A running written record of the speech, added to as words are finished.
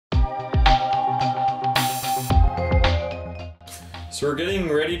So we're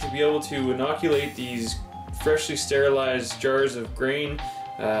getting ready to be able to inoculate these freshly sterilized jars of grain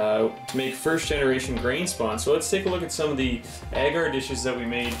to make first generation grain spawn. So let's take a look at some of the agar dishes that we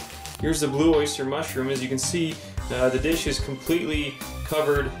made. Here's the blue oyster mushroom. As you can see, the dish is completely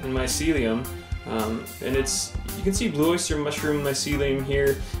covered in mycelium. And you can see blue oyster mushroom mycelium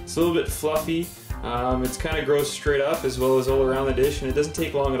here. It's a little bit fluffy. It kind of grows straight up as well as all around the dish, and it doesn't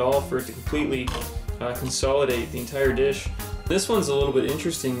take long at all for it to completely consolidate the entire dish. This one's a little bit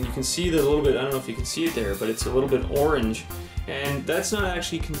interesting. You can see that a little bit, I don't know if you can see it there, but it's a little bit orange. And that's not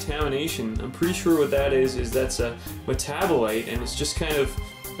actually contamination. I'm pretty sure what that is that's a metabolite, and it's just kind of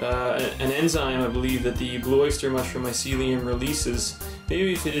an enzyme, I believe, that the blue oyster mushroom mycelium releases.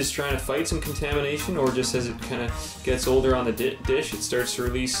 Maybe if it is trying to fight some contamination, or just as it kind of gets older on the dish, it starts to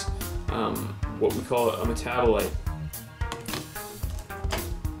release what we call a metabolite.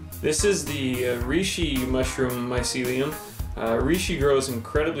 This is the Reishi mushroom mycelium. Reishi grows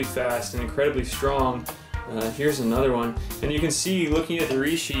incredibly fast and incredibly strong. Here's another one, and you can see, looking at the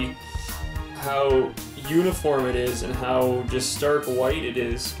Reishi, how uniform it is and how just stark white it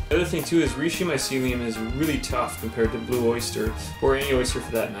is. The other thing too is Reishi mycelium is really tough compared to blue oyster, or any oyster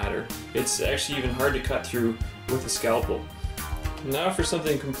for that matter. It's actually even hard to cut through with a scalpel. Now for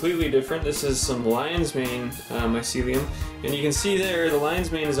something completely different. This is some lion's mane mycelium, and you can see there the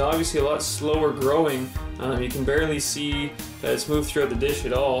lion's mane is obviously a lot slower growing. You can barely see that it's moved throughout the dish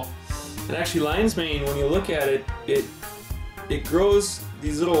at all. And actually lion's mane, when you look at it, it grows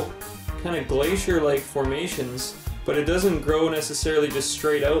these little kind of glacier-like formations, but it doesn't grow necessarily just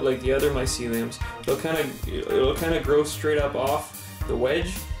straight out like the other myceliums. It'll kind of grow straight up off the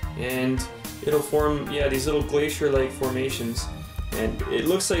wedge, and it'll form, yeah, these little glacier-like formations. And it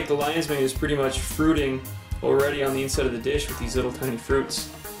looks like the lion's mane is pretty much fruiting already on the inside of the dish with these little tiny fruits.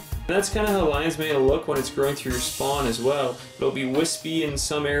 And that's kind of how lion's mane will look when it's growing through your spawn as well. It'll be wispy in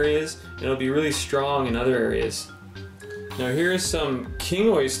some areas, and it'll be really strong in other areas. Now here's some king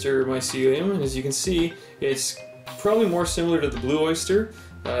oyster mycelium, and as you can see, it's probably more similar to the blue oyster.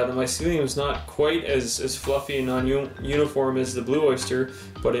 The mycelium is not quite as fluffy and non-uniform as the blue oyster,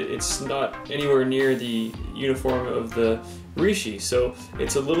 but it's not anywhere near the uniform of the Reishi. So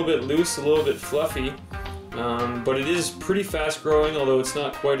it's a little bit loose, a little bit fluffy, but it is pretty fast growing, although it's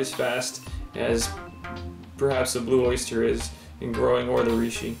not quite as fast as perhaps the blue oyster is in growing, or the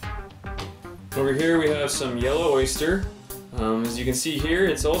Reishi. Over here we have some yellow oyster. As you can see here,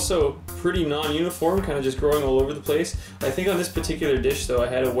 it's also pretty non-uniform, kind of just growing all over the place. I think on this particular dish though, I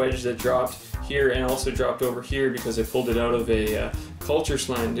had a wedge that dropped here and also dropped over here because I pulled it out of a culture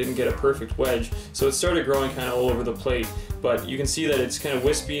slant, didn't get a perfect wedge, so it started growing kind of all over the plate. But you can see that it's kind of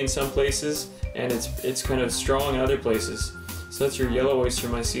wispy in some places, and it's kind of strong in other places. So that's your yellow oyster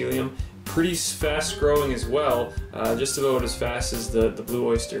mycelium. Pretty fast growing as well, just about as fast as the blue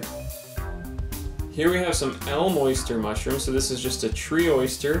oyster. Here we have some elm oyster mushrooms. So this is just a tree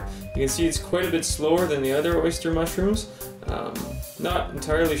oyster. You can see it's quite a bit slower than the other oyster mushrooms. Not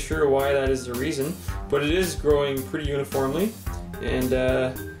entirely sure why that is the reason, but it is growing pretty uniformly. And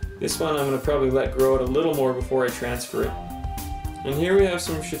this one I'm going to probably let grow out a little more before I transfer it. And here we have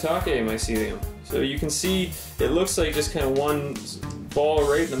some Shiitake Mycelium. So you can see it looks like just kind of one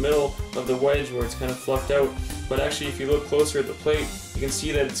ball right in the middle of the wedge where it's kind of fluffed out. But actually, if you look closer at the plate, you can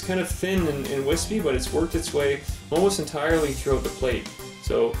see that it's kind of thin and wispy, but it's worked its way almost entirely throughout the plate.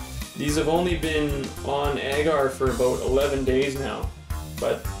 So these have only been on agar for about 11 days now,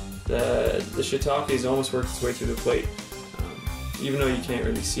 but the shiitake has almost worked its way through the plate, even though you can't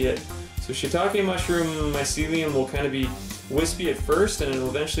really see it. So shiitake mushroom mycelium will kind of be wispy at first, and it'll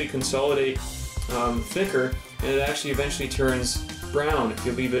eventually consolidate thicker, and it actually eventually turns brown if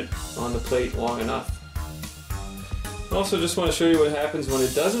you leave it on the plate long enough. I also just want to show you what happens when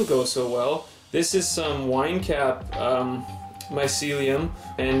it doesn't go so well. This is some wine cap mycelium,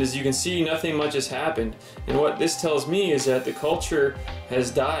 and as you can see, nothing much has happened. And what this tells me is that the culture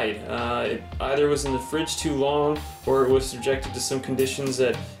has died. It either was in the fridge too long, or it was subjected to some conditions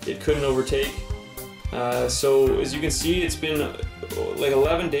that it couldn't overtake. So as you can see, it's been like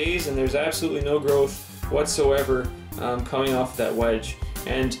 11 days and there's absolutely no growth whatsoever coming off that wedge.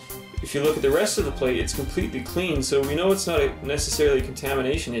 And if you look at the rest of the plate, it's completely clean, so we know it's not necessarily a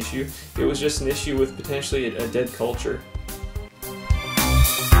contamination issue. It was just an issue with potentially a dead culture.